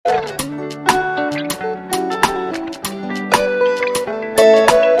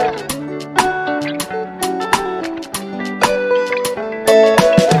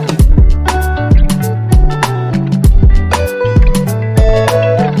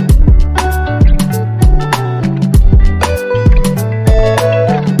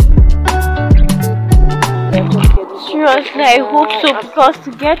Seriously, I hope so, because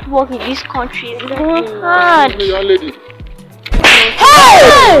to get work in this country is so hard. Young lady.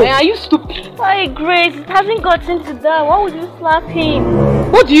 Hey! Are you stupid? Why, Grace? It hasn't gotten to that. Why would you slap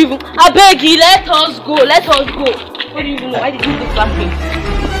him? What do you even? I beg you, let us go. Let us go. What do you even know? Why did you slap him?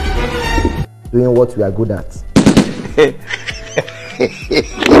 Doing what we are good at. Beg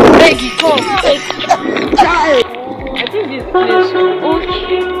you, come. I think this place.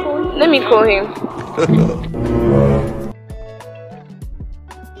 Okay. Let me call him.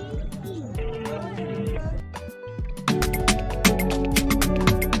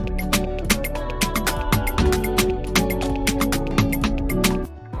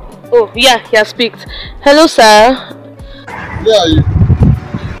 Oh, yeah, he has speaked. Hello, sir. Where are you?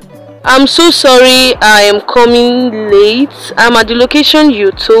 I'm so sorry I am coming late. I'm at the location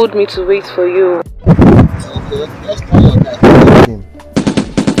you told me to wait for you. Okay, let's try your guy.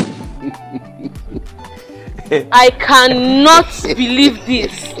 I cannot believe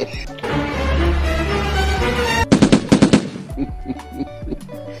this.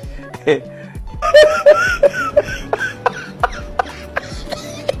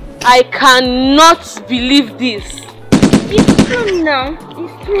 I cannot believe this. It's true now.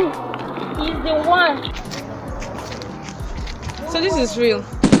 It's true. He's the one. So this is real.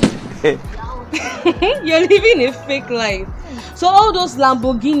 You're living a fake life. So all those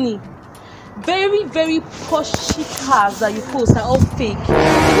Lamborghini, very, very posh chic cars that you post are all fake.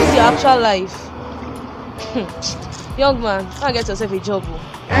 This is your actual life. Young man, go get yourself a job.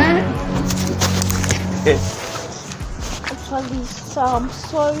 Actually, sir, I'm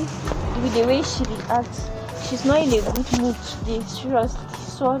sorry with the way she reacts. She's not in a good mood today. Seriously,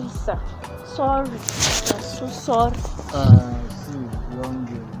 sorry, sir. Sorry. I'm so sorry. See, young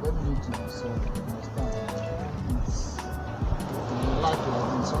girl, don't need to be sorry. Understand? It's like you have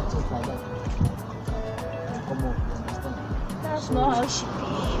been something like that. Come on, you understand? That's not how she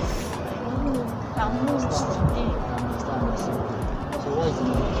behaves. I'm moved today. I understand. So what is the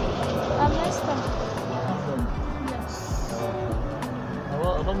name? I'm Esther. Yes. I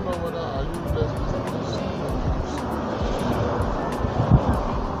don't know whether are you lesbian.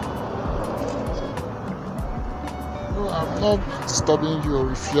 No, I'm not disturbing you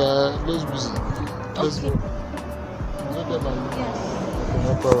if you are less busy. Let's go. Yes.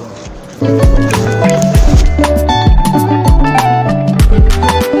 No problem.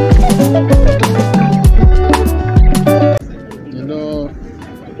 You know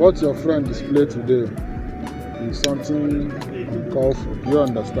what your friend displayed today is something uncalled for. Do you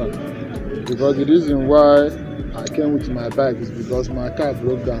understand? Because the reason why I came with my bike is because my car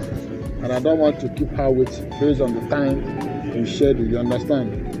broke down. And I don't want to keep her waiting based on the time we shared it, you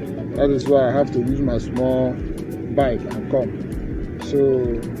understand? That is why I have to use my small bike and come. So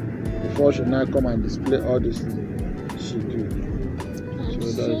before she now come and display all this she do. I'm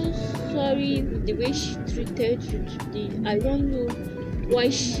so sorry with the way she treated you today. I don't know why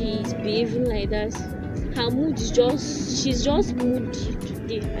she's behaving like that. Her mood is she's just moody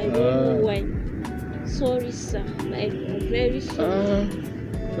today. I don't know why. Sorry, sir. Like, I'm very sorry.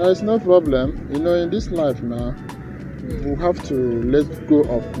 There is no problem. You know, in this life now, we have to let go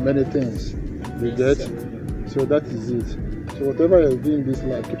of many things. You get? So that is it. So whatever you're doing in this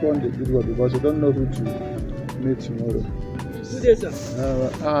life, keep on the good work because you don't know who to meet tomorrow. Good day, sir.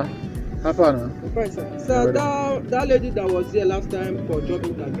 How far now? Fine, sir. Sir, that lady that was here last time for job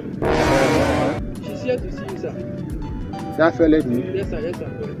interview, she's here to see you, sir. That fair lady? Yes, sir. Yes, sir.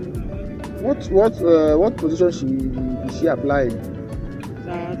 What position is she applying?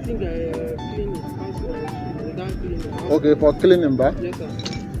 Sir, I think cleaning. Okay, for cleaning, ba? Yes, sir.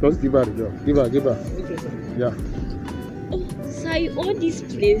 Just give her the job. Give her. Okay, sir. Yeah. Oh, sir, you own this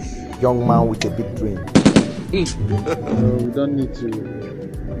place? Young man with a big dream. We don't need to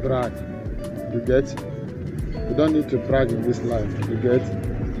brag. You get? We don't need to brag in this life. You get?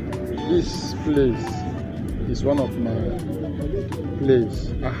 This place is one of my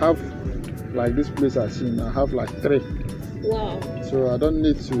place. I have like this place I've seen. I have like 3. Wow. So I don't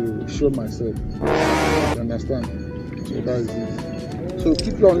need to show myself. You understand? So that is it. So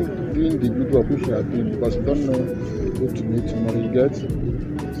keep on doing the good work which you are doing because you don't know who to meet tomorrow. You get?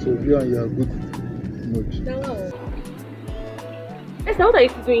 So be on your good mood. Esther, what are you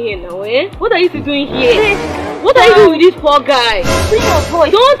still doing here now, eh? What are you still doing here? What are you doing with this poor guy? Bring your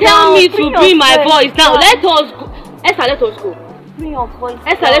voice. Don't tell me to bring my voice down. down. Let us go. Esther, let us go. Bring your voice.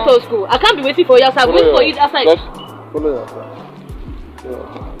 Esther, let us go. I can't be waiting for you outside. I'm waiting for you outside. Follow your friend.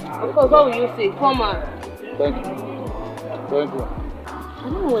 Of course, what will you say? Come on. Thank you. Thank you. I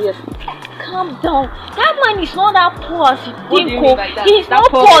don't know what you're saying. Calm down. That man is not that poor as you What do think. you mean by that? He's That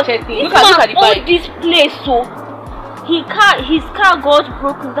not poor poor. Chetty. This Look at man the bike. owned this place, so his car got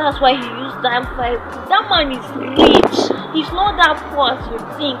broken. That's why he used that 5. That man is rich. He's not that poor as you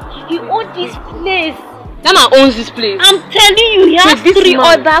think. He owns this place. That man owns this place. I'm telling you, he has this 3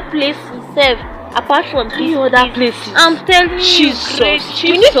 man. other places himself. Apart from 3 other places. I'm telling you, great.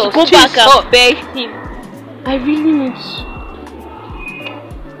 You need to go back and beg him. I really need to.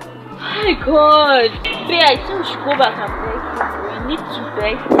 My God. Babe, I think we should go back and beg him. We need to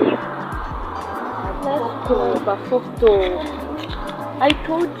beg him. Let's go. Perfecto. I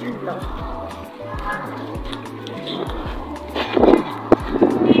told you now.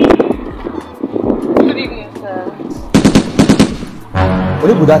 Good evening, sir. What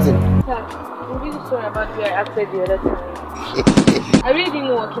do you put that in? Sir, I'm really sorry about the way I acted the other time. I really didn't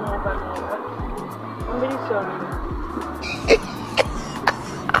know what came over me. I'm really sorry.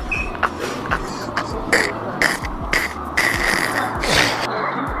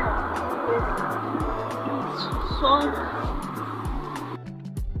 Sorry.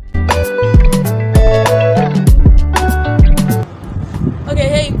 Okay,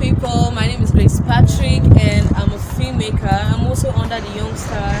 hey people, my name is Grace Patrick and I'm a filmmaker. I'm also under the Young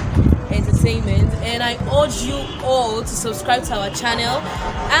Star Entertainment, and I urge you all to subscribe to our channel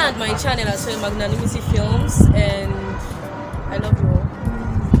and my channel as well, Magnanimity Films, and I love you all.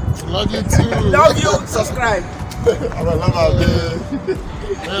 Love you too. Love you. Subscribe. I'm a lover, man.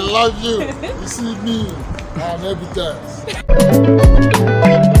 I love you. You see me, I'm every time.